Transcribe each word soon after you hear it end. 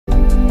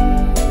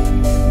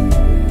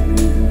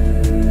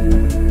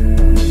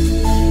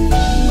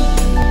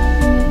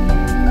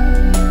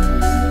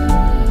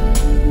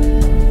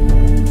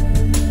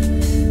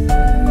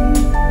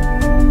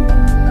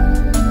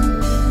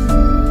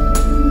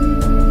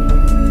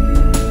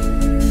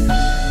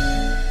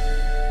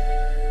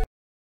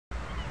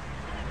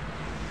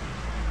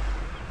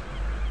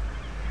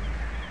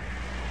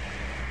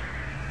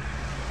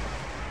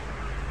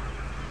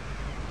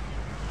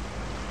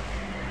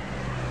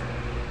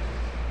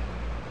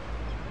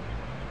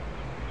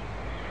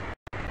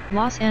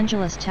Los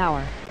Angeles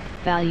Tower,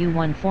 value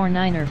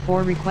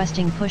 14904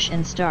 requesting push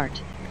and start.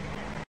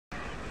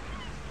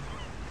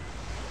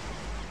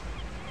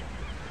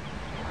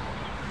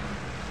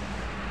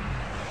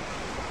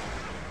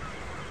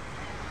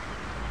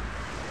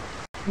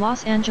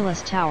 Los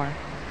Angeles Tower,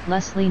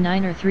 Leslie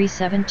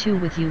 90372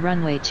 with you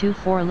runway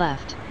 24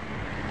 left.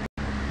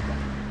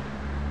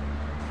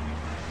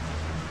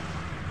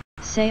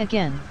 Say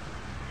again.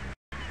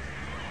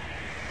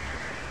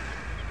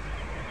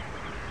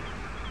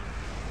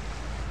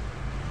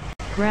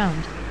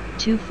 Ground,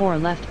 24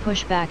 left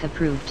pushback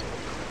approved.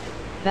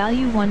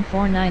 Value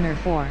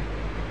 14904.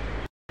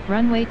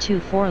 Runway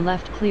 24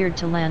 left cleared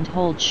to land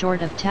hold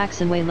short of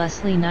taxiway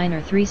Leslie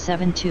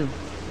 90372.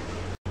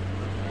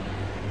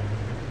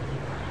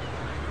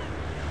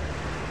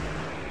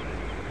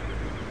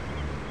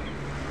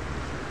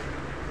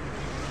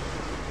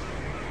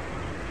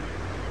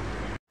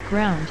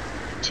 Ground,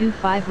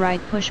 25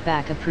 right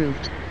pushback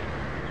approved.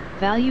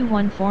 Value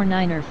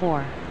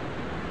 14904.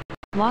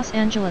 Los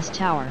Angeles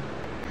Tower,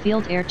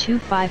 Field Air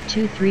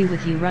 2523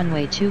 with you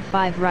runway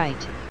 25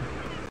 right.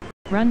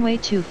 Runway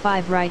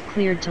 25 right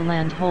cleared to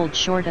land hold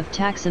short of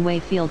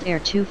taxiway Field Air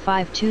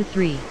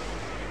 2523.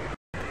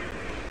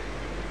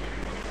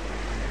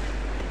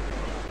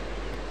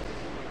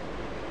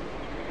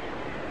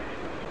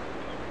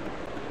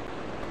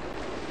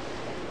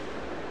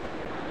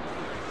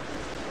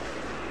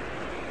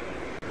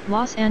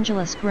 Los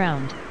Angeles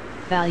ground,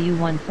 value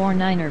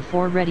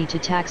 14904 ready to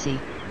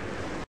taxi.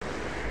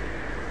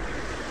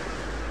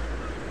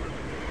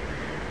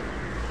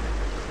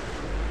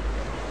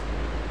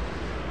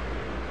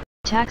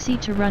 Taxi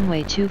to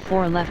runway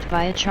 24 left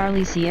via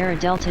Charlie Sierra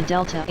Delta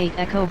Delta 8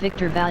 Echo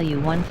Victor value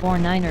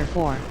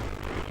 14904.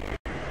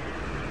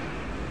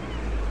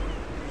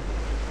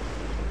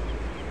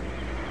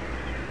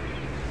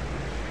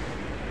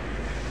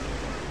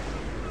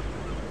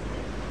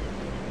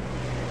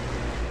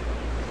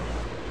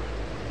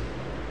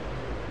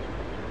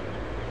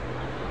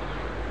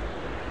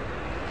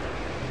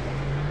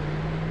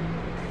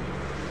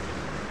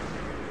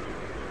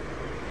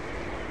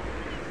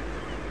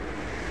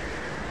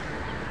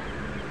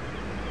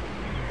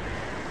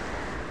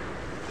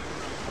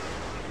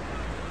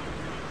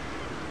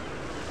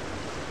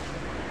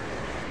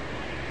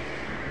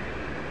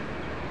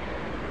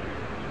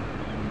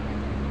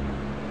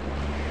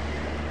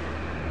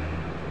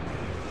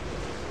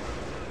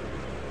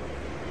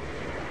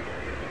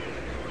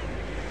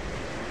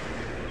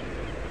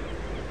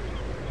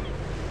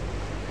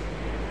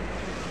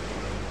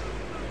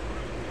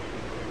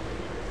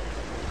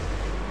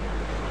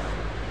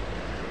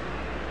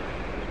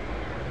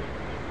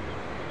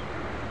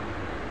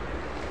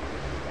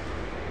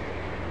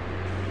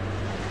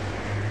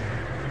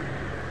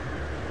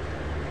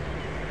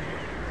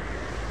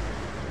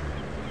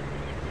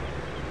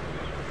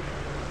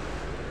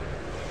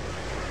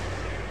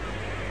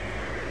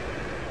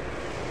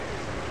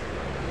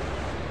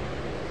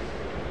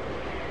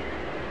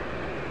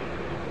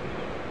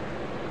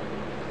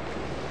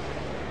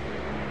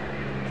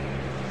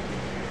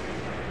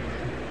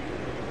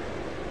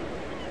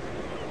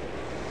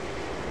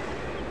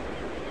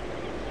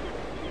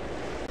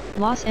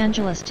 Los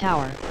Angeles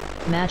Tower,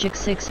 Magic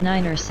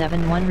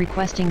 69er71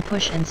 requesting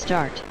push and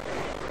start.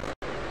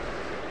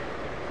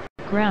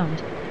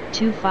 Ground,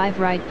 25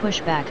 right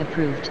pushback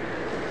approved.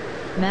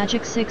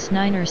 Magic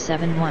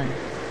 69er71.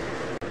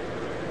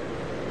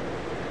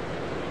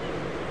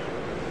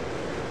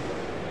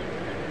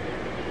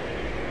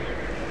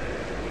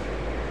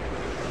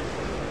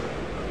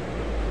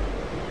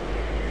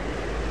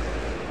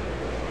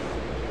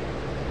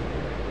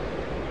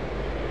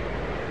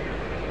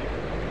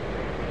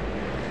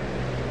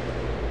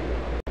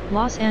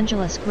 Los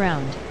Angeles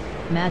ground,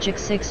 Magic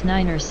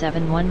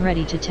 69er71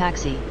 ready to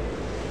taxi.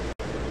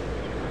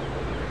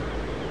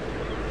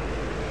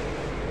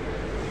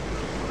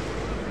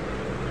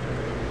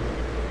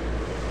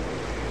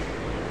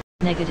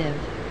 Negative.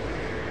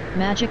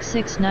 Magic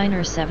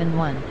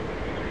 69er71.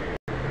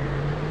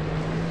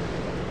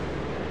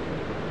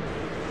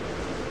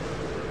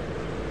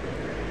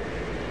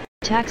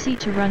 Taxi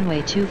to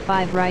runway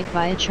 25 right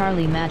via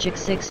Charlie Magic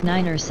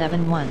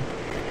 69er71.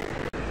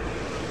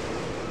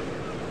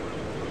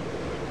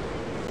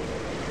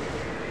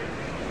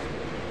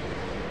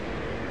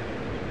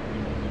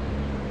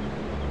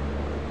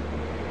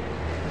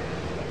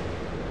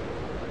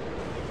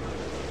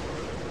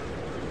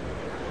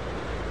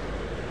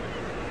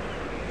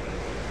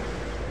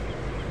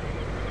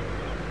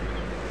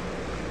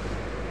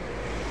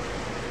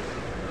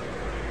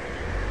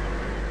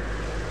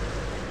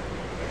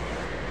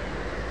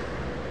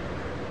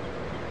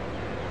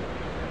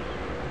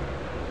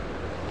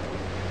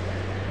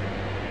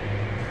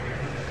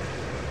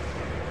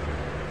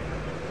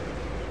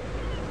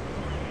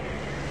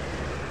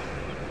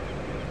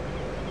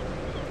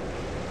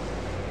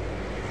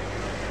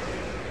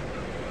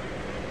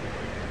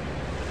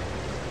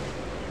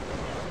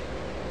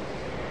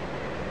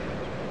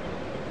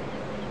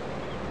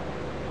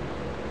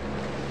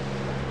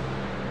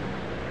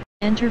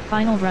 Enter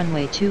final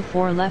runway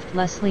 24 left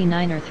Leslie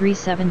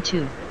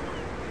 9372.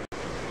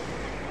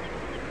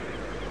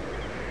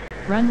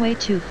 Runway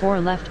 24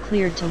 left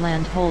cleared to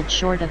land, hold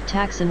short of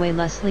taxiway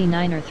Leslie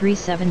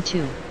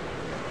 9372.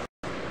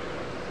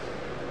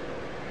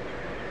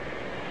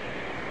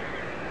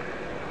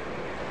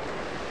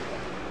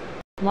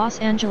 Los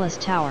Angeles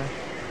Tower,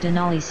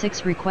 Denali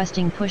 6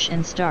 requesting push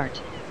and start.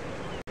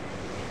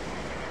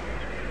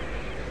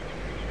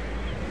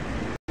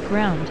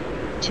 Ground,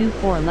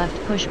 24 left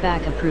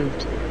pushback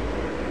approved.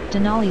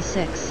 Denali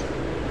 6.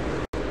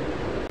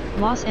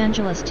 Los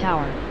Angeles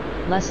Tower,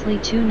 Leslie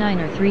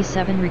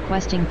 2937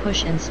 requesting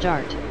push and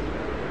start.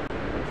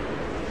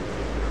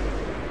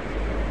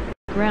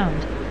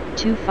 Ground,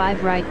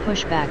 25 right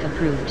pushback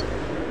approved.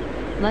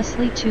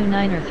 Leslie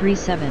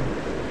 2937.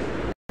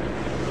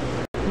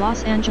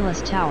 Los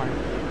Angeles Tower,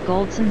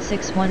 Goldson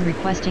 61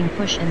 requesting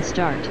push and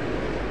start.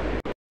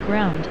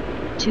 Ground,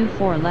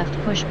 24 left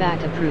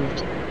pushback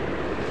approved.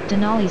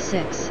 Denali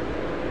 6.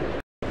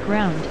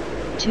 Ground,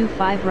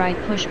 25 right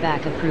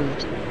pushback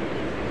approved.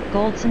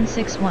 Goldson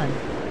 61.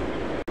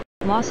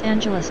 Los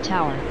Angeles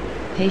Tower,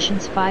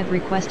 Patience 5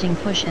 requesting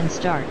push and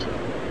start.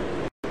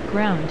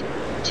 Ground,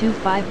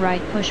 25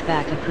 right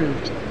pushback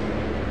approved.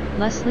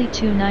 Leslie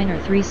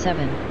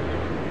 2937.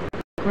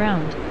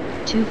 Ground,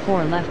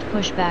 24 left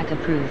pushback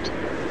approved.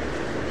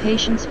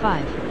 Patience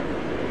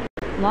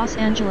 5. Los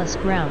Angeles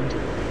ground,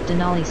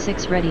 Denali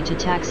 6 ready to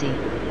taxi.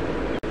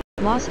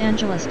 Los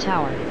Angeles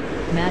Tower,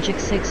 Magic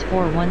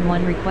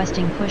 6411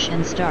 requesting push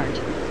and start.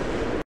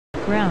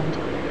 Ground,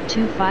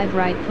 25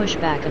 right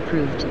pushback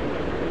approved.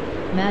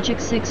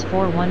 Magic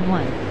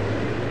 6411.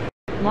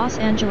 Los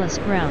Angeles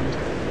ground,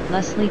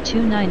 Leslie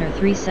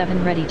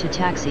 2937 ready to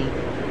taxi.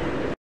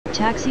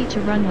 Taxi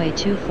to runway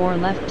 24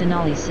 left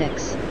Denali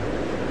 6.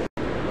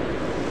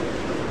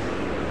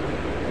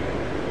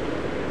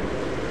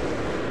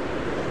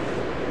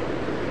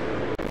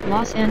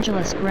 Los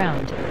Angeles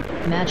ground,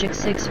 Magic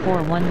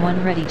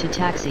 6411 ready to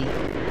taxi.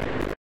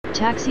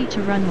 Taxi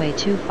to runway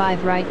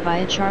 25 right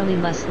via Charlie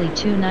Leslie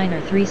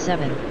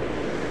 2937.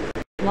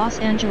 Los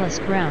Angeles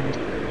ground,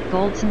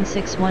 Goldson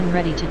 61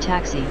 ready to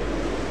taxi.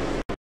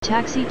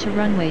 Taxi to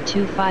runway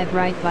 25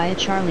 right via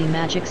Charlie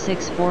Magic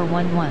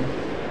 6411.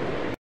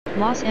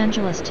 Los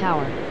Angeles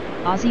Tower,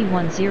 Aussie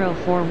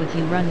 104 with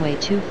you runway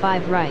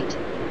 25 right.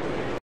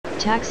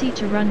 Taxi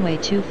to runway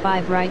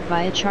 25 right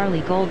via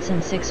Charlie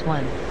Goldson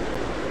 61.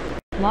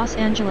 Los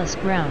Angeles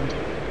ground,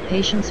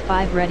 Patience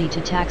 5 ready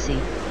to taxi.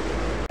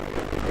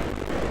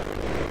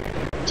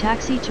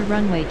 Taxi to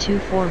runway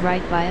 24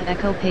 right via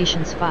Echo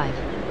Patience 5.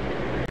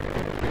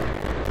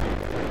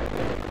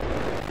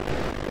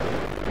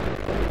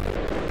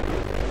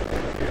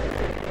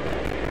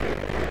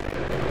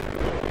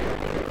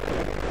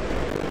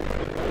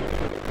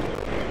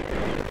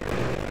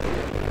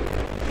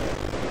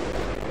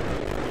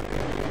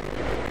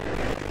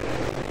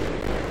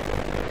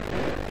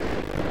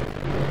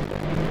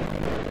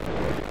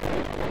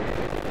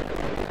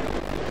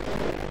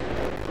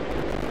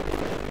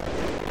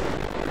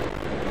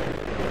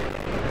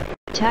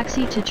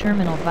 Taxi to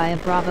terminal via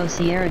Bravo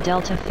Sierra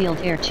Delta Field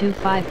Air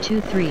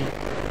 2523.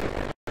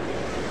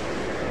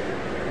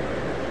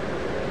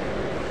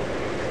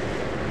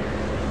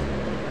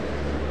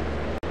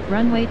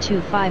 Runway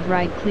 25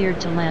 right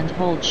cleared to land,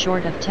 hold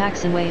short of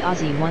taxiway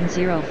Aussie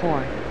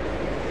 104.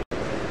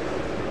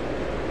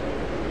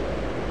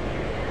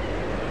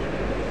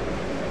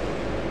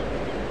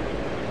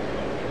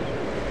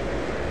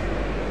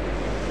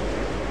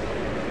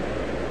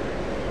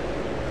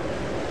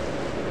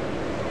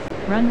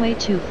 Runway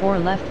 24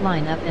 left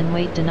line up and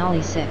wait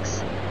Denali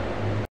 6.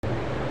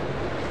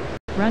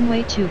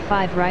 Runway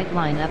 25 right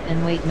line up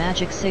and wait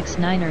Magic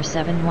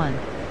 6971.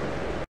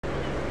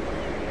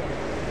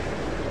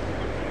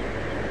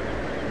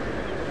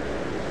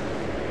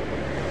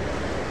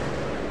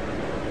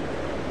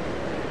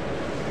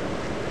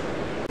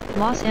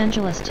 Los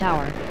Angeles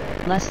Tower,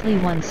 Leslie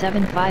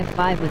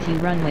 1755 with you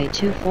runway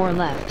 24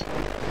 left.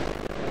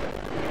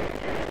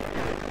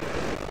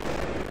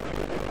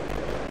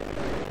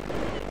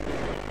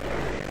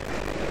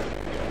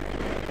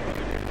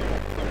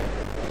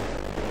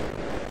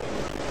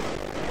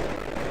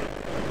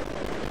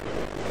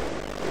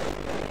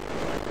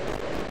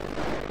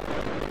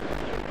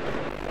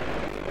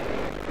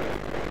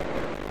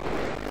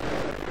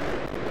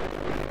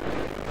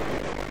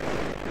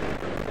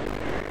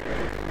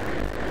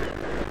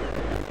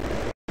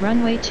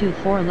 Runway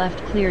 24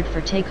 left cleared for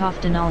takeoff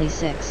Denali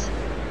 6.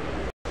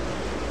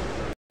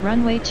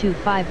 Runway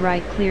 25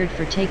 right cleared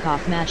for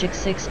takeoff Magic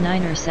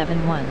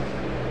 6971.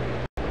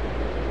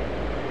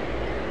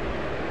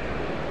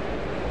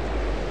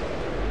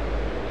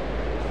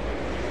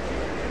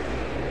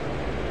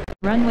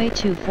 Runway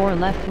 24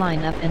 left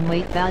line up and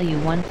wait value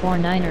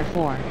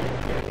 14904.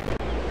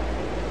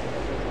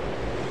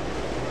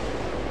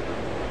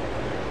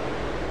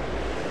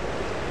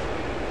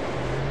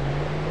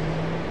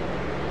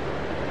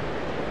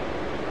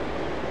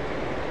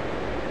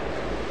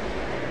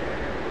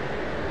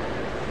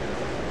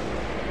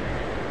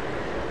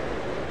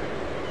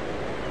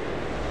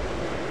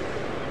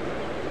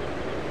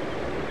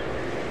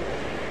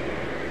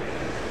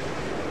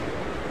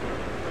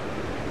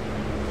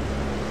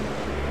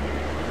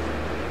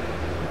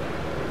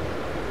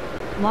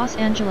 Los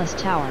Angeles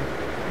Tower,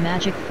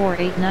 Magic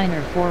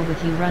 489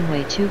 with you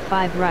runway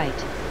 25 right.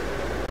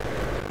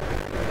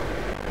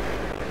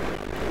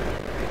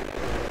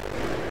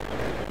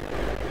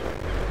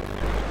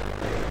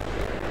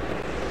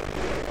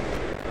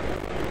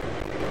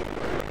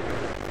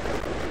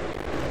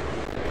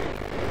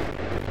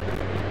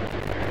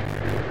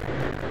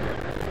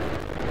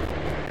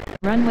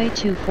 Runway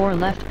 24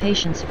 left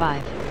patience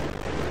 5.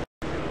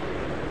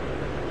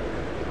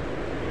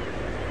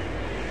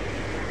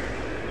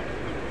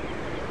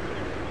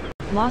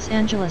 Los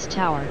Angeles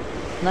Tower,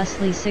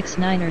 Leslie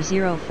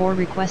 6904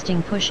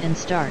 requesting push and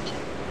start.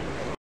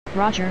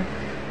 Roger,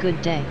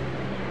 good day.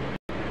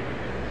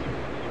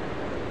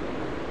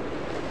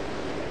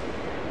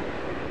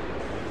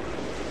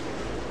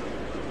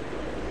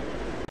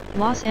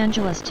 Los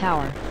Angeles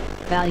Tower,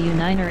 value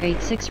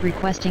 986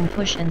 requesting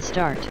push and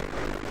start.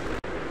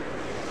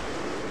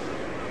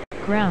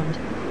 Ground,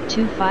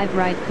 25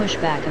 right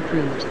pushback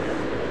approved.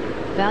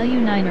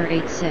 Value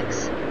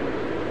 986.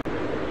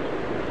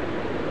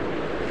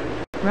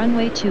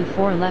 Runway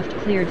 24 left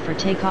cleared for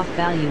takeoff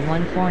value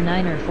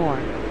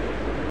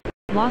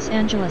 14904. Los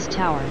Angeles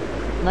Tower,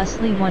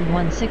 Leslie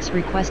 116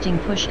 requesting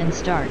push and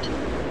start.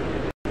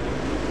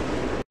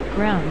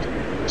 Ground,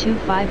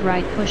 25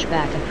 right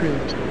pushback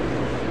approved.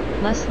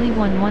 Leslie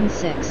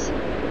 116.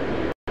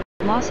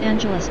 Los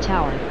Angeles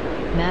Tower,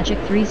 Magic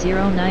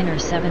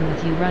 30907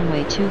 with you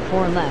runway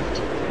 24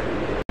 left.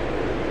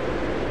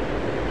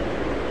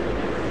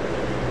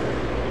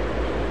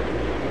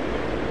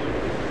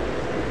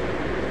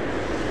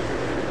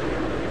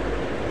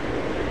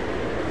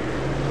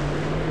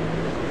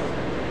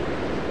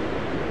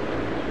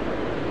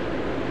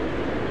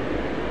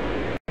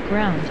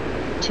 Ground,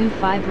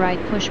 25 right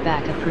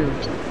pushback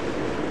approved.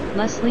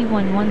 Leslie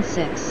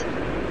 116.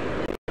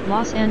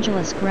 Los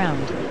Angeles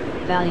ground,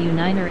 value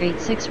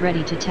 986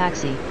 ready to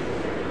taxi.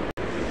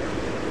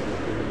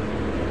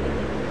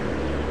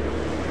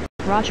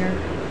 Roger,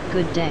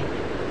 good day.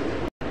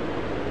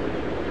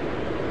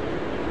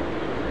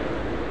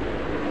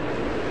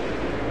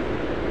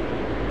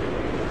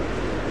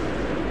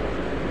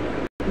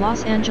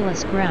 Los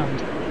Angeles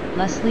ground,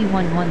 Leslie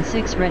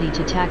 116 ready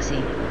to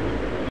taxi.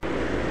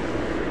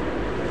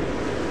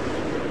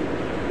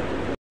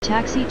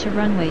 Taxi to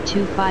runway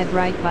 25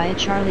 right via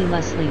Charlie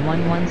Leslie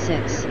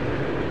 116.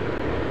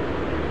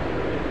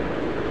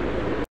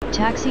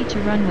 Taxi to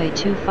runway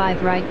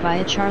 25 right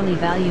via Charlie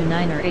value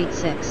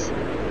 986.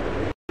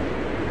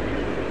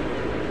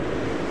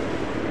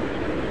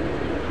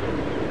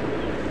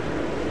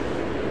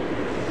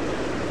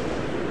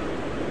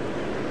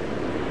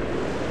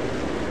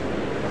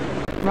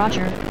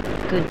 Roger,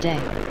 good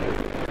day.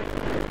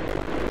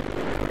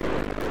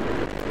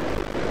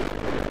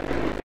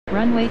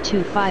 Runway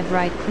 25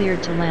 right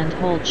cleared to land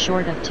hold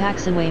short of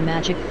taxiway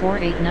Magic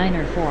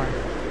 48904.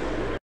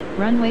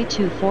 Runway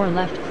 24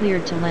 left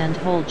cleared to land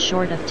hold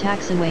short of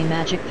taxiway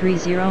Magic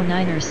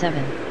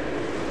 30907.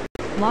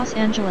 Los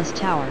Angeles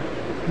Tower,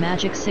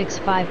 Magic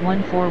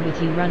 6514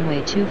 with you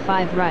runway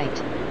 25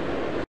 right.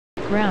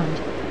 Ground,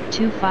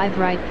 25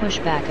 right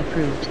pushback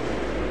approved.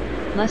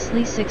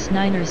 Leslie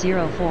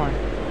 6904.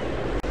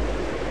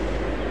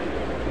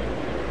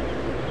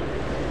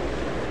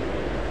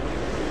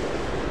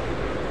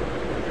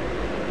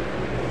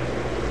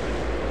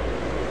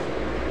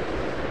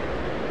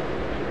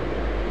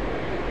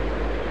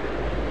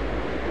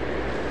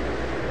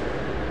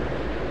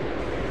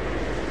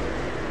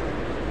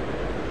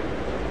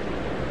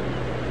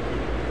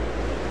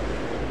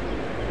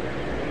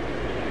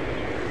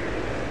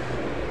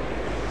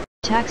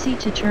 Taxi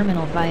to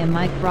terminal via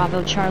Mike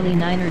Bravo Charlie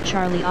 9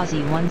 Charlie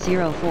Aussie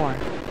 104.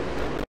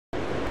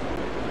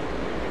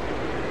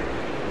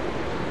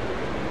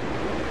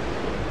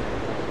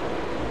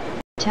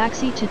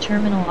 Taxi to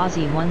terminal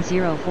Aussie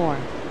 104.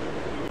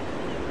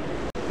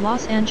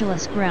 Los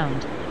Angeles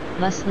ground,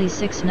 Leslie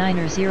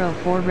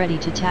 6904 ready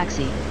to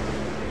taxi.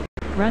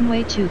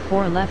 Runway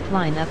 24 left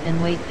line up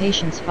and wait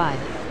patience 5.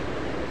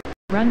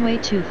 Runway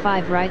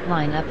 25 right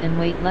line up and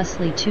wait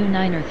Leslie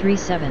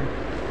 2937.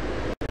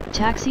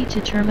 Taxi to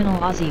terminal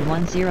Aussie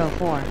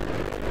 104.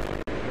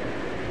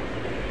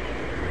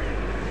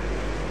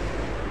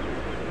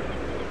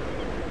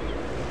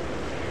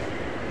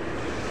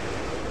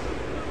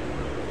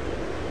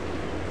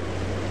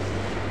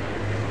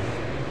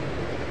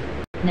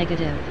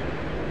 Negative.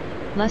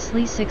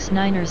 Leslie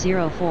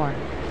 6904.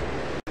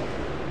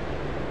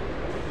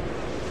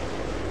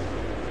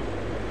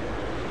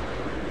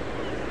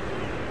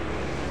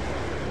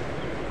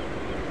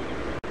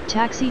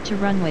 Taxi to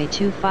runway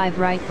 25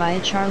 right via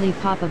Charlie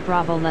Papa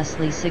Bravo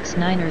Leslie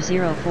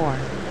 6904.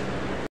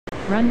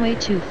 Runway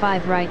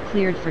 25 right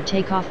cleared for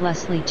takeoff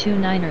Leslie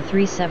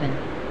 2937.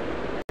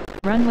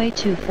 Runway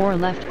 24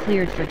 left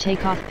cleared for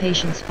takeoff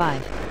patience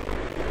 5.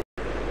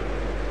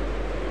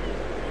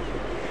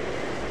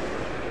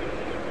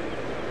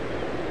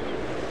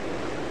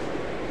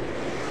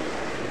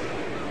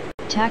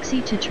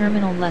 Taxi to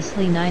terminal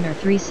Leslie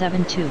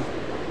 9372.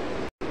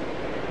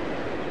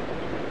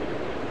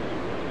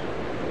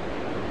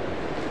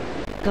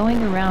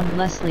 Going around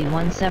Leslie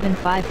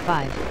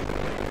 1755.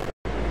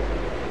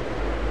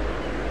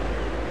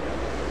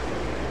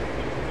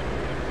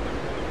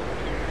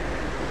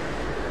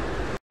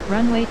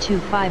 Runway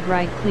 25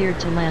 right cleared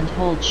to land,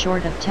 hold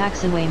short of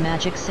taxiway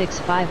Magic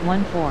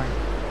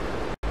 6514.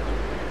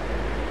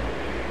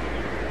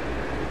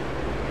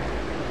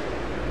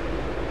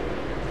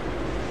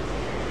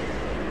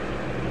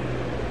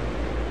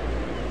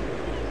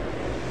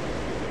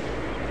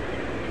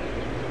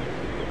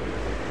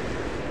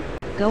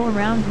 Go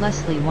around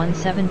Leslie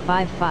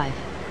 1755.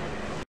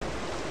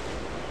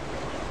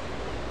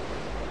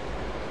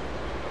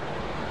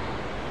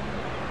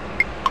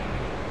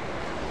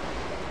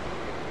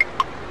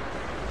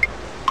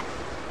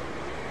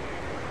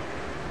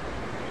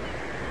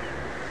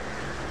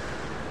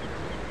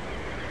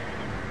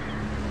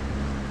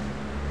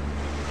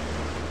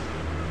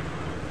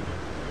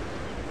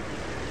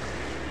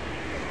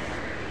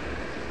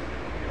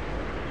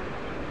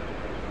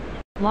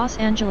 Los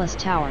Angeles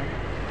Tower,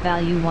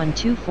 value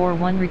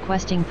 1241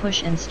 requesting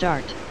push and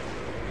start.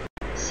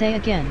 Say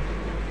again.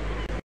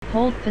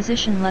 Hold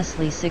position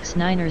Leslie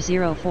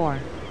 6904.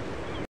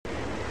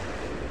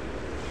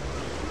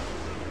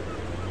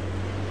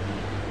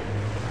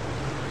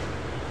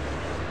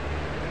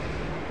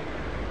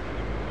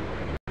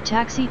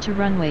 Taxi to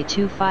runway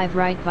 25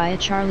 right via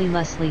Charlie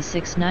Leslie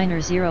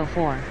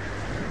 6904.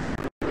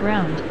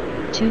 Ground,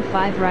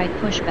 25 right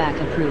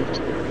pushback approved.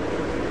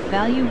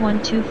 Value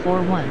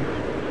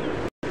 1241.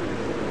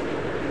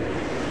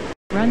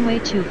 Runway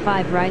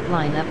 25 right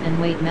line up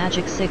and wait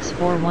Magic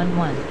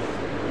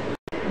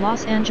 6411.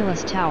 Los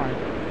Angeles Tower,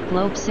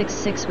 Globe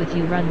 66 with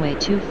you runway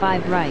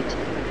 25 right.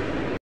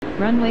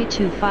 Runway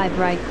 25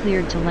 right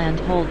cleared to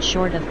land, hold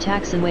short of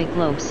taxiway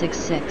Globe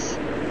 66.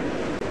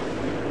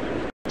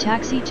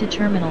 Taxi to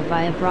terminal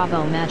via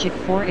Bravo Magic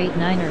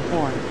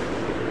 48904.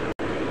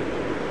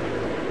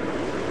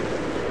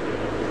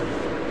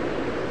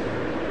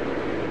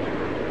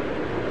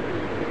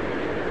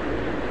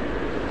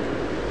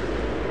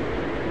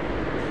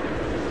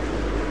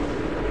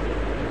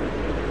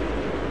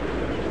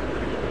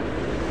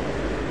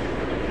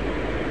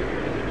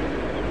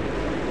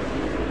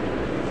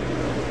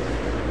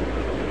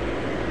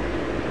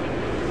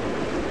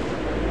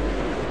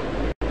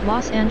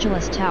 Los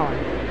Angeles Tower,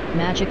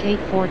 Magic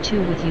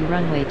 842 with you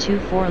runway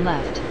 24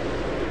 left.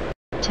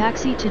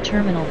 Taxi to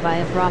terminal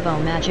via Bravo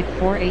Magic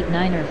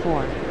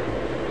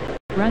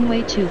 48904.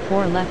 Runway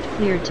 24 left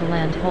cleared to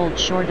land, hold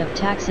short of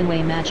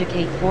taxiway Magic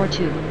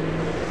 842.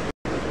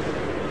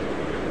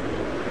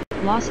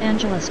 Los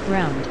Angeles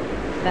ground,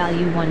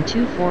 value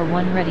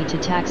 1241 ready to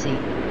taxi.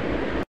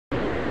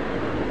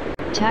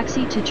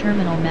 Taxi to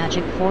terminal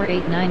Magic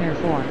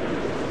 48904.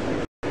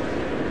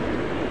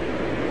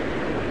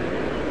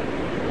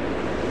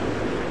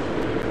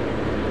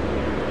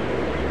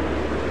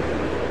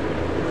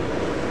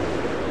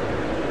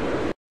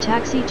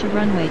 Taxi to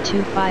runway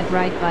 25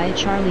 right via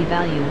Charlie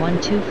value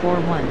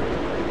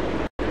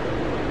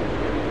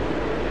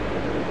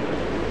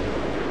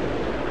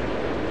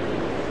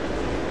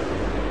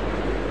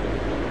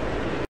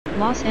 1241.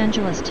 Los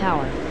Angeles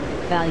Tower,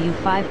 value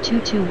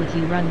 522 with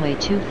you runway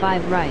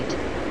 25 right.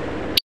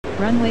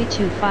 Runway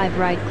 25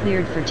 right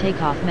cleared for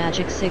takeoff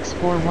Magic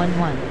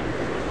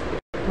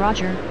 6411.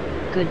 Roger,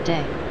 good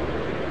day.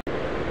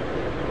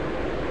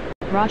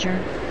 Roger,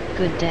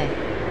 good day.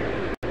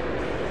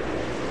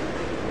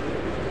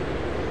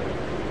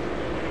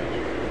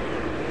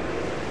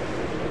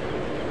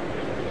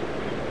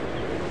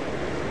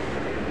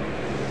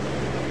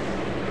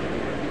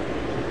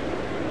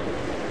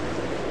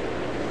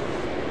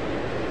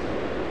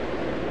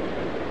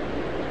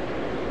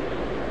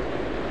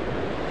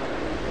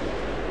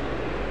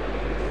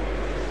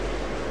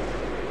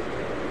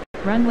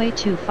 Runway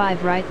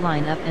 25 right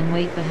line up and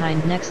wait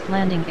behind next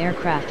landing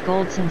aircraft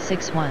Goldson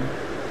 61.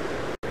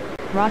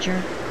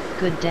 Roger,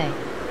 good day.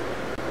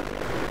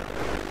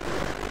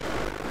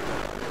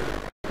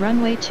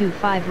 Runway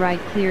 25 right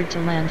cleared to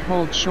land,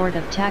 hold short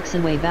of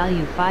taxiway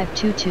value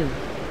 522.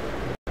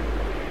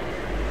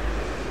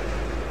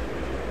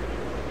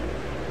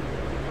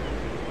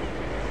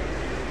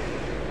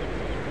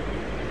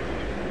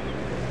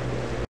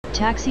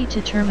 Taxi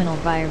to terminal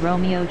via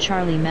Romeo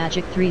Charlie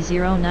Magic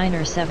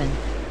 30907.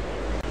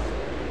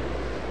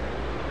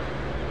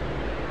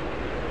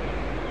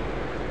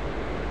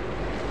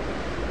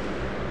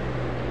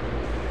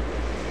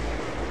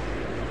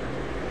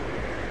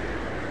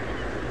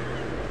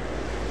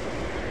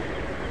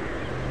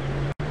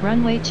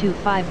 Runway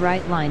 25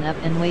 right line up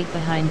and wait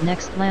behind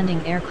next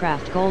landing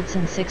aircraft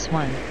Goldson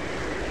 61.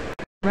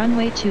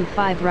 Runway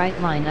 25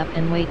 right line up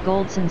and wait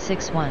Goldson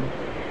 61.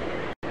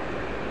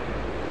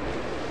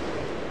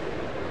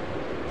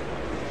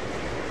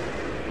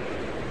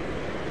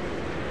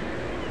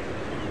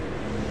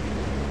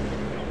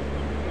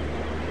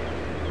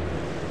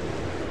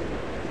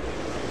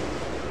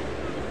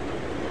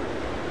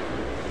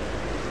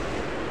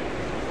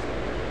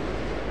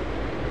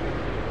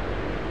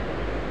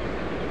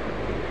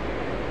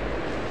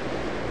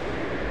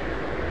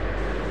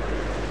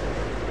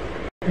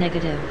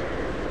 Negative.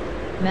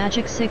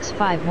 Magic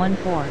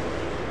 6514.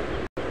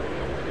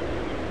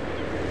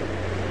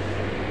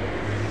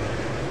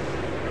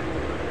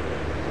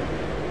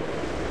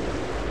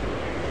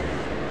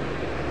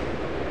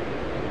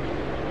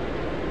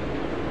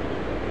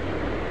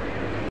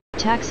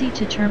 Taxi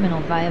to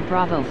terminal via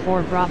Bravo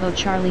 4 Bravo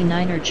Charlie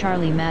 9 or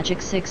Charlie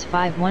Magic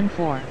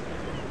 6514.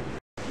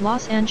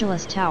 Los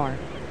Angeles Tower,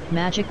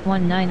 Magic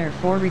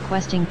 1904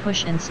 requesting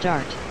push and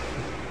start.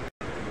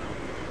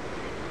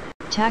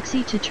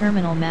 Taxi to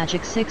terminal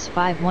Magic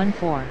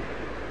 6514.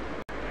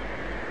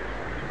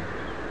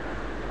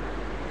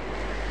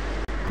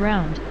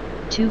 Ground,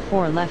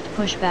 24 left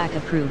pushback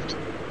approved.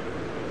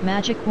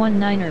 Magic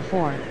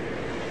 1904.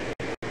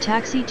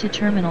 Taxi to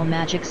terminal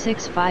Magic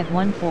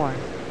 6514.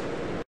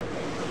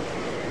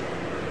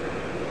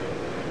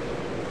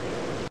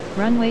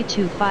 Runway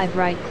 25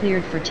 right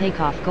cleared for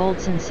takeoff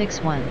Goldson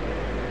 61.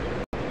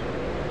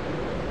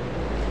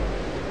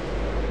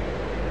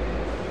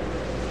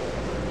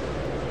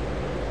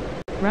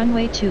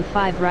 Runway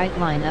 25 right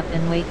line up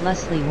and wait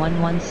Leslie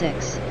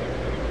 116.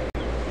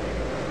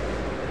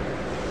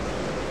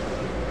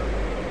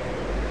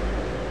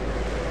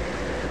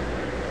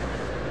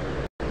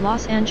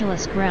 Los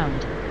Angeles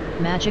ground,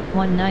 Magic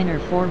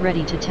 1904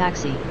 ready to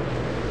taxi.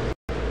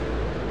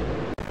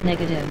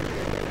 Negative.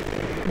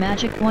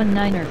 Magic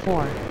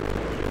 1904.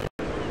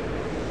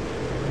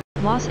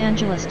 Los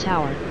Angeles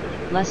Tower,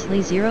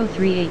 Leslie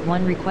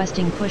 0381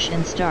 requesting push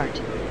and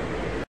start.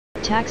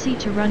 Taxi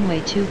to runway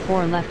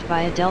 24 left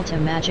via Delta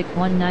Magic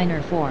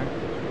 1904.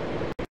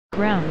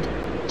 Ground,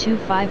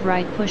 25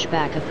 right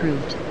pushback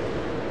approved.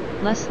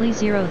 Leslie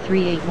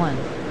 0381.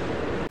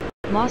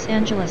 Los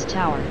Angeles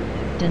Tower,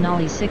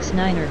 Denali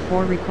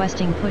 6904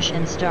 requesting push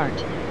and start.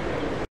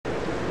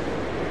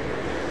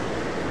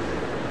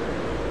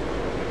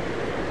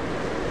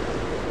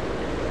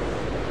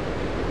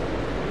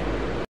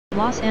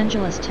 Los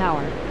Angeles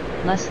Tower,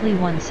 Leslie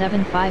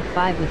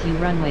 1755 with you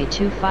runway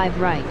 25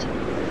 right.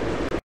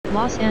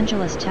 Los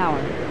Angeles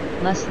Tower,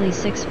 Leslie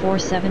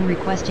 647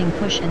 requesting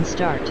push and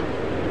start.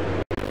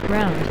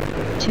 Ground,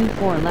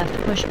 24 left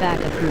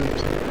pushback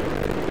approved.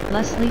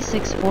 Leslie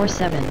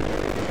 647.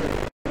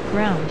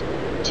 Ground,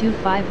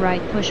 25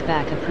 right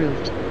pushback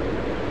approved.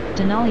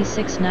 Denali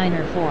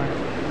 6904.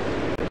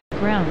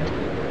 Ground,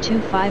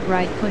 25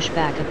 right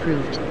pushback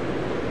approved.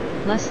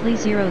 Leslie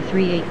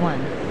 0381.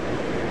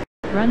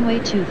 Runway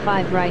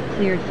 25 right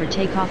cleared for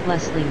takeoff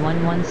Leslie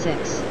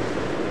 116.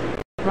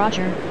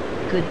 Roger,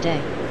 good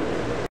day.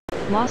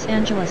 Los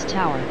Angeles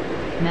Tower,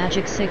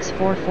 Magic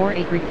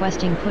 6448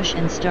 requesting push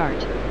and start.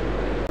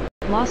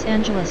 Los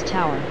Angeles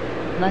Tower,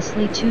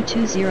 Leslie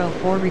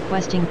 2204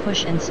 requesting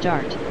push and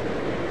start.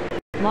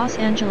 Los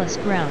Angeles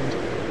ground,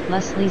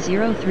 Leslie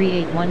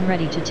 0381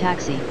 ready to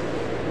taxi.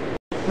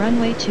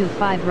 Runway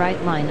 25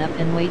 right line up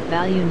and wait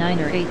value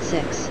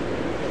 986.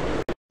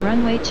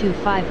 Runway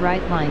 25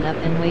 right line up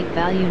and wait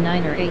value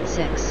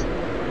 986.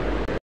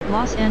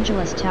 Los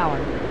Angeles Tower,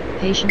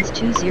 Patience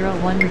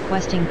 201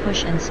 requesting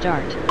push and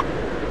start.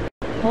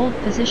 Hold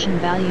position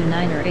value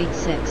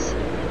 986.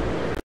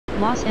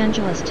 Los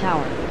Angeles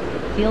Tower,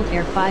 Field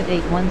Air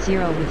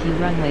 5810 with you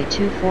runway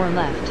 24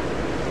 left.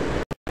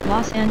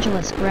 Los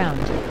Angeles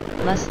ground,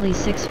 Leslie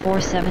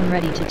 647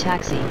 ready to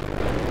taxi.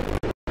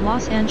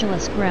 Los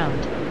Angeles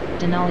ground,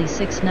 Denali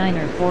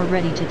 6904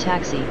 ready to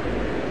taxi.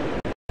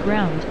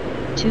 Ground,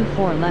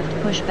 24 left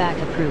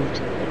pushback approved.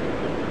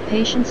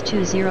 Patience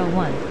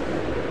 201.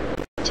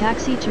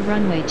 Taxi to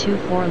runway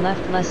 24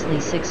 left Leslie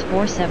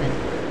 647.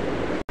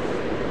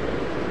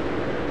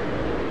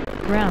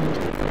 Ground,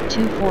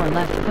 24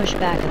 left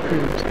pushback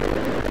approved.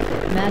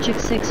 Magic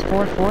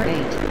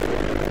 6448.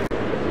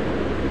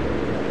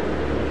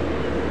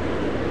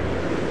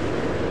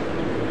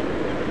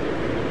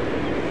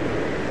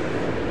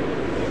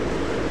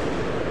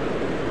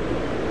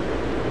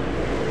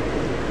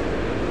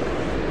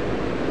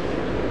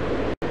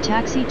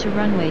 Taxi to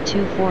runway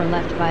 24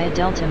 left via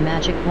Delta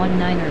Magic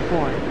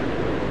 1904.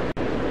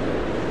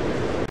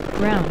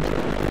 Ground,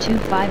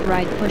 25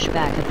 right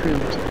pushback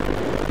approved.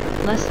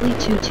 Leslie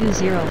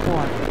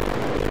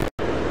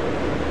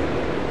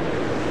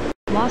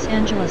 2204. Los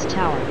Angeles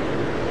Tower,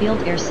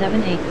 Field Air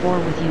 784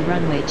 with you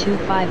runway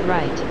 25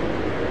 right.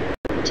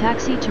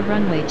 Taxi to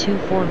runway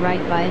 24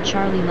 right via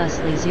Charlie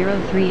Leslie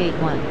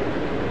 0381.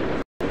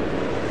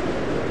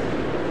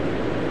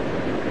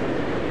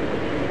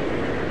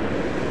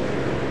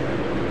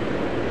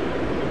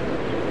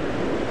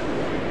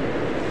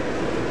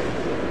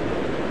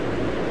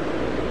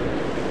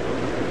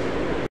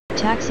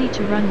 Taxi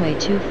to runway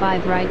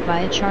 25 right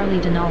via Charlie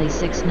Denali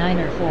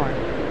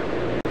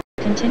 6904.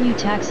 Continue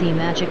taxi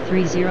Magic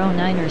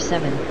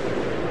 30907.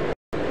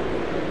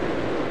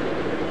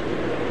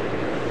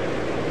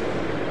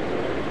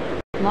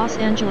 Los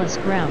Angeles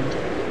ground,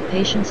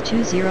 Patience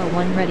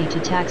 201 ready to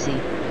taxi.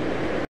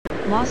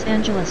 Los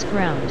Angeles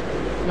ground,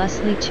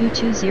 Leslie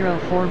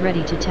 2204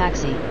 ready to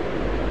taxi.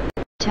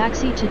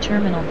 Taxi to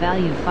terminal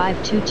value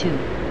 522.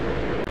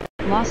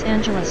 Los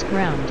Angeles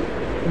ground,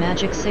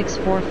 Magic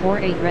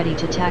 6448 ready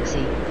to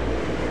taxi.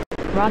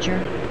 Roger,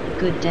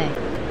 good day.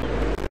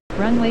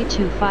 Runway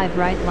 25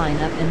 right line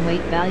up and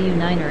wait value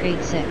 9 or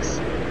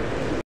 86.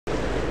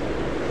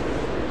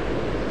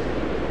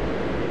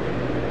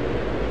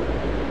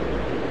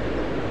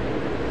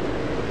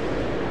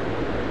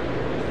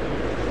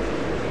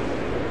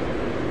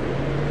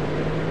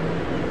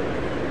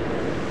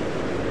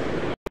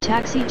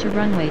 Taxi to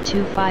runway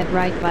 25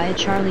 right via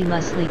Charlie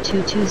Leslie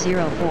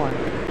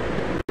 2204.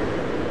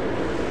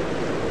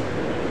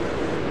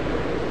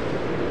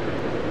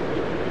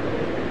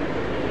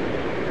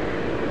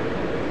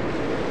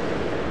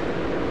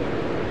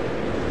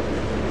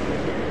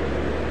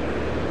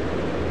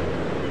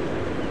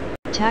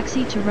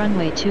 Taxi to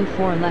runway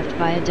 24 left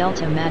via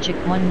Delta Magic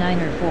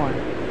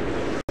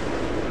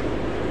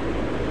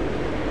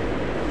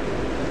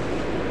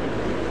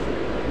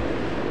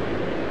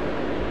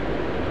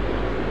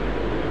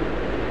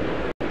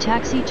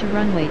Taxi to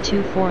runway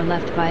 24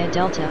 left via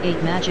Delta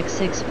 8 Magic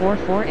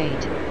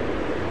 6448.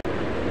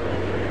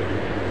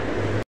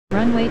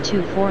 Runway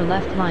 24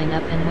 left line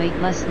up and wait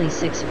Leslie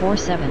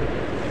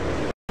 647.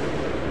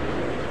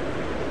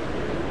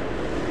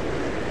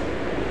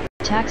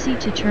 Taxi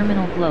to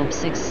Terminal Globe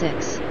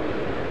 66.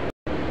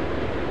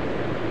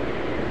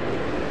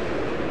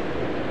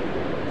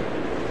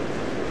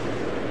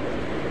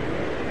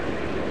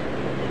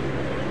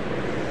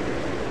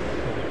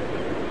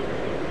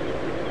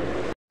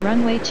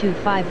 Runway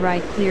 25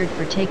 right cleared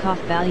for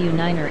takeoff value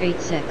 9 or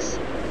 86.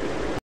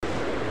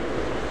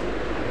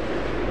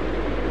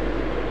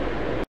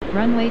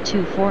 Runway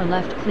 24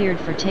 left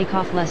cleared for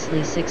takeoff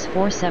Leslie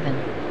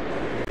 647.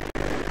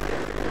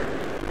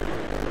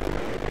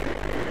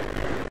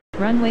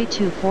 Runway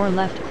 24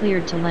 left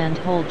cleared to land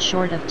hold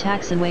short of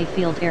taxiway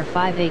Field Air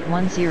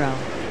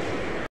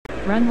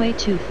 5810. Runway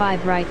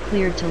 25 right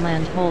cleared to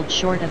land hold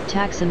short of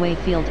taxiway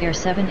Field Air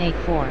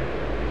 784.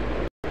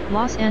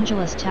 Los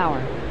Angeles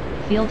Tower,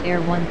 Field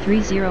Air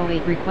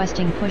 1308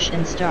 requesting push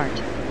and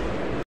start.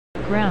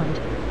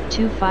 Ground,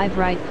 25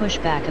 right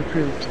pushback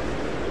approved.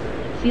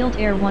 Field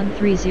Air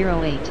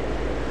 1308.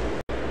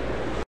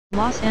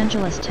 Los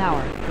Angeles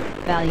Tower,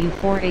 value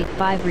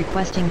 485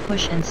 requesting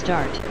push and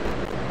start.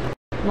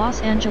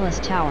 Los Angeles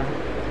Tower,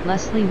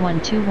 Leslie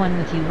 121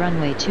 with you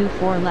runway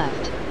 24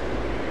 left.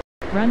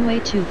 Runway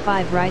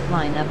 25 right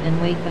line up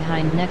and wait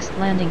behind next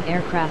landing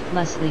aircraft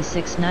Leslie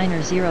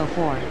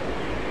 6904.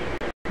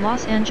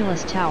 Los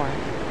Angeles Tower,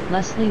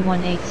 Leslie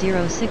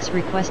 1806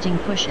 requesting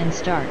push and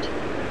start.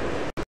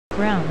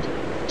 Ground,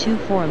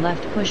 24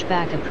 left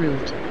pushback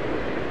approved.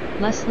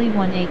 Leslie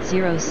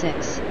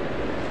 1806.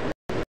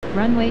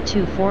 Runway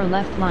 24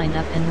 left line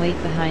up and wait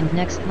behind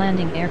next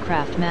landing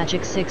aircraft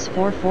Magic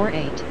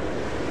 6448.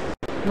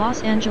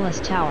 Los Angeles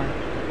Tower,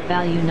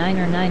 value 9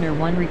 or 9 or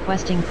 1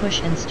 requesting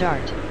push and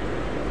start.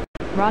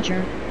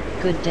 Roger,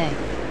 good day.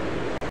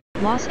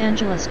 Los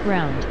Angeles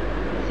Ground,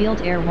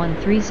 Field Air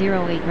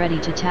 1308 ready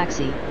to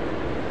taxi.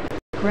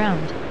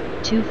 Ground,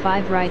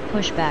 25 right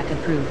pushback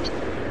approved.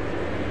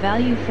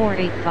 Value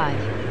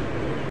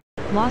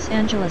 485. Los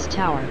Angeles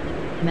Tower,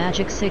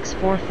 Magic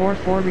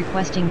 6444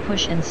 requesting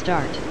push and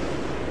start.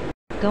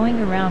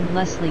 Going around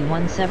Leslie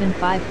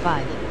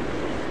 1755.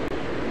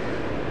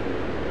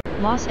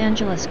 Los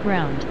Angeles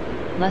Ground,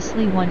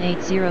 Leslie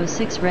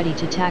 1806 ready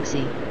to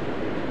taxi.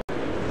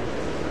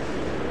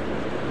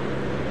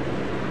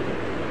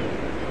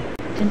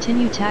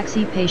 Continue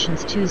taxi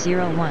Patience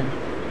 201.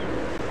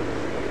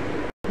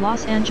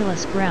 Los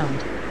Angeles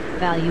Ground,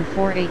 value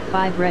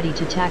 485 ready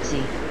to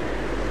taxi.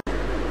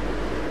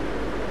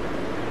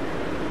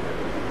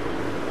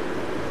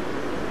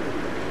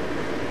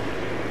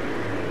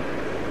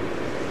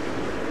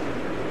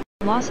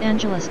 Los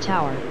Angeles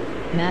Tower,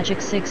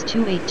 Magic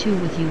 6282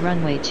 with you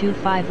runway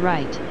 25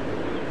 right.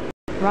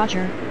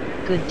 Roger,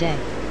 good day.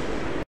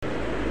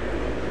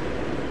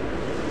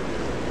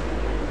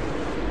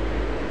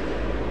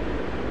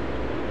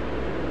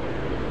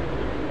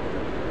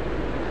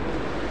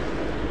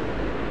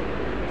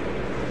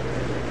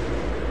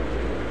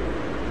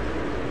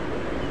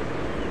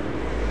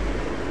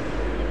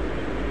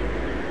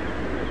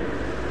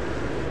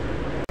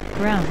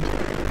 Ground,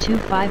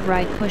 25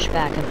 right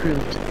pushback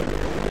approved.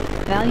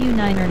 Value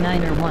 9 or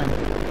 9 or 1.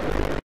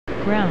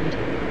 Ground,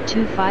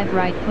 25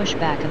 right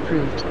pushback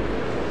approved.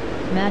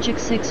 Magic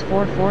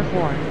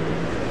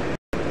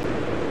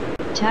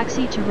 6444.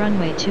 Taxi to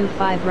runway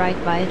 25 right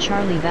via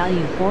Charlie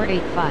value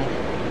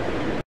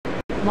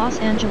 485. Los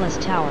Angeles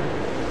Tower,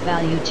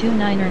 value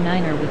 29 or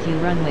 9er with you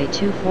runway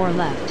 24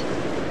 left.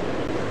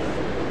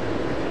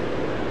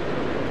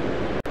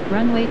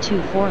 Runway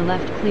 24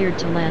 left cleared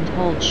to land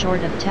hold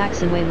short of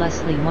taxiway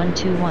Leslie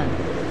 121.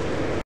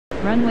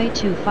 Runway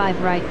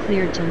 25 right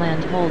cleared to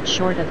land hold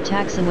short of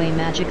taxiway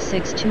Magic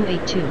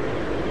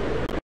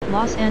 6282.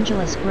 Los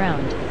Angeles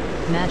Ground,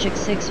 Magic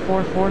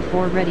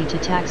 6444 ready to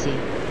taxi.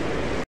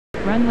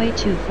 Runway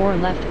 24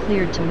 left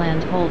cleared to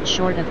land hold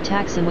short of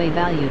taxiway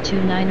value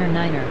 29 or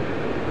 9er.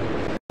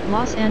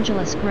 Los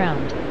Angeles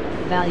Ground,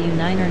 value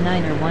 9 or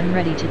 9 or 1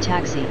 ready to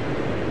taxi.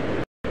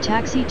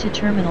 Taxi to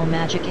Terminal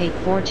Magic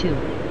 842.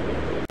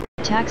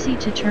 Taxi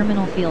to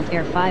Terminal Field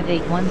Air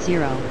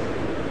 5810.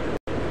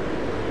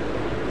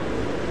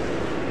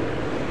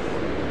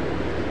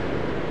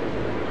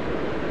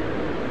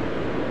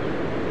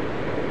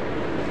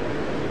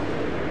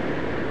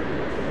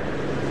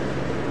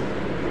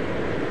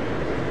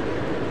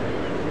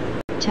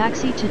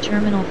 Taxi to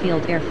Terminal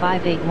Field Air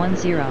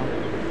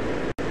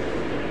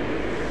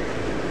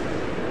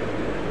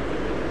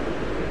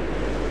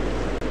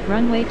 5810.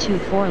 Runway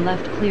 24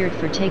 left cleared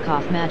for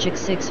takeoff Magic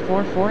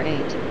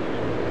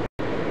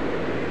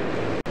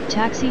 6448.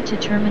 Taxi to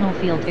Terminal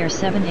Field Air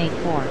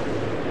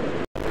 784.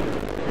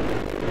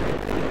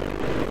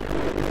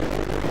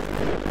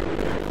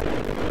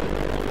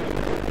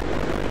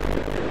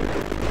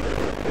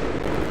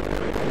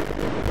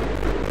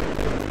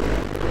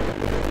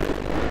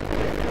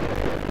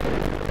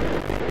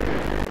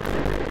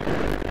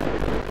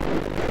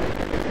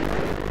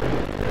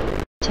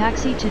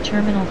 Taxi to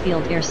Terminal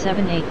Field Air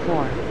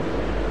 784.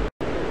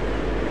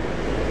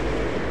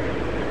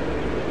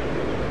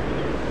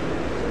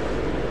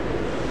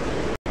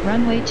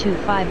 Runway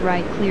 25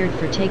 right cleared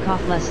for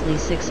takeoff Leslie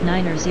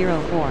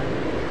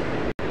 6904.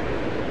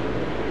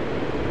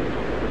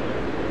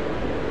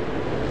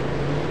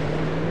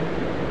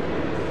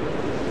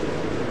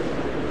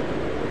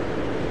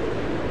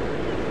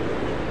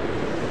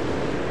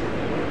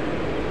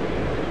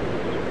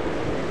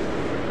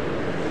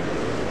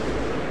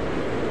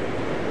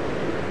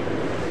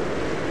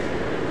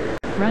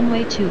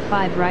 Runway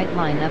 25 right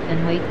line up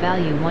and wait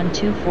value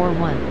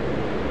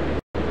 1241.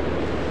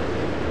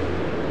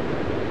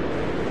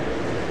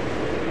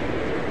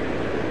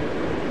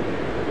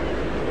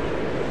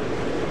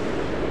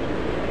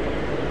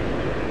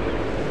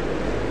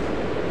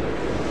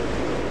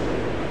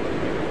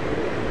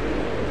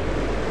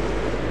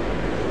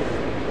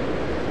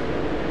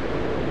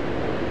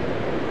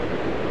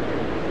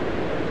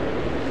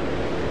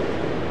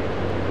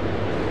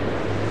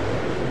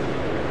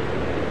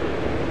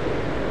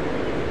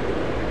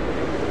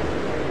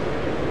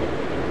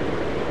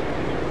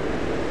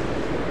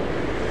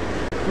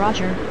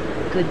 Roger,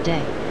 good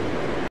day.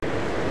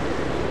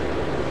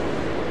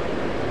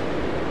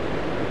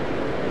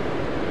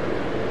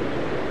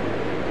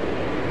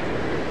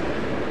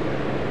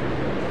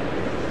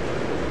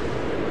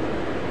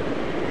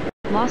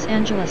 Los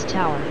Angeles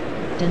Tower,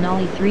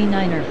 Denali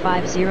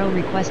 3950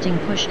 requesting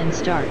push and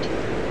start.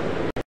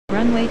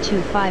 Runway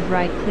 25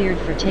 right cleared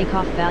for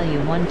takeoff value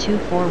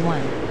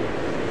 1241.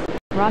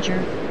 Roger,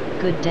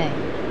 good day.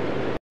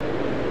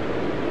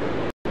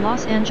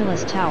 Los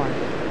Angeles Tower,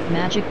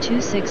 Magic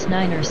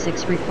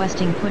 26906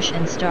 requesting push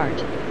and start.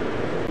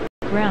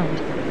 Ground,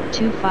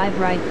 25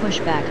 right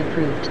pushback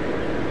approved.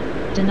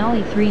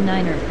 Denali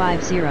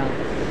 3950.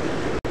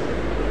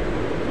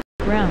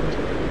 Ground,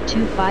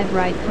 25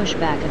 right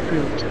pushback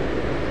approved.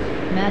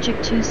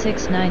 Magic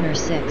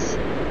 26906.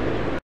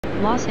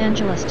 Los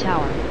Angeles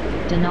Tower,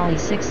 Denali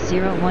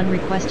 601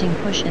 requesting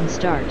push and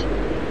start.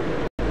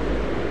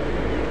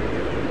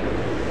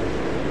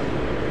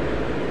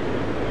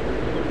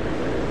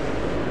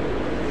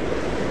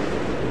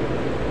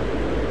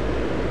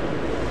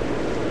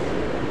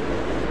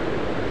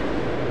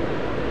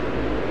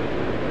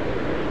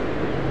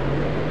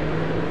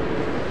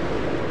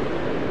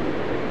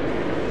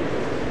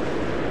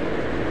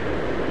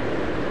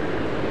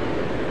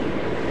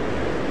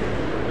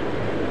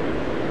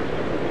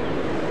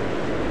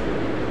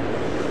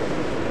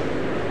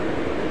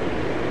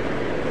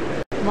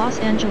 Los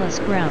Angeles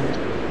ground,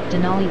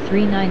 Denali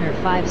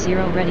 3950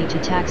 ready to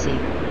taxi.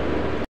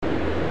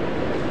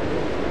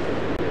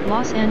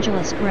 Los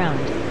Angeles ground,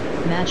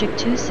 Magic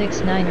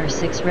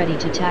 26906 ready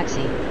to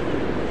taxi.